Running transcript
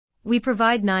We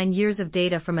provide 9 years of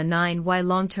data from a 9Y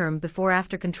long-term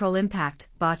before-after control impact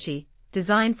 (BACI)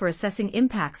 design for assessing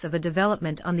impacts of a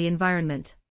development on the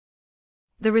environment.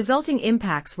 The resulting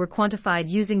impacts were quantified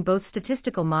using both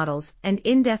statistical models and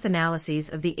in-depth analyses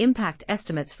of the impact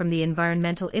estimates from the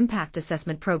Environmental Impact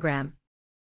Assessment Program.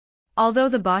 Although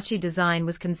the BACI design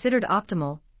was considered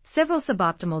optimal, several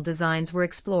suboptimal designs were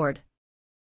explored.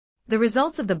 The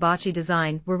results of the BACI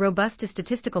design were robust to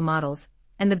statistical models,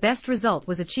 and the best result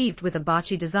was achieved with a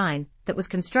BACI design that was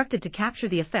constructed to capture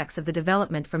the effects of the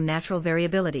development from natural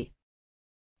variability.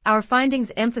 Our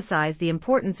findings emphasize the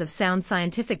importance of sound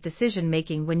scientific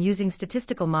decision-making when using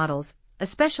statistical models,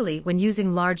 especially when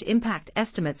using large impact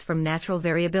estimates from natural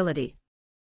variability.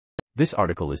 This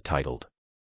article is titled,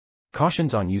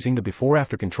 Cautions on Using the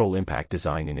Before-After Control Impact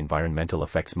Design in Environmental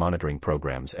Effects Monitoring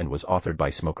Programs, and was authored by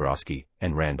Smokorowski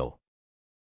and Randall.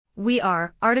 We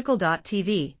are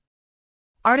article.tv.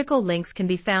 Article links can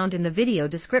be found in the video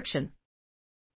description.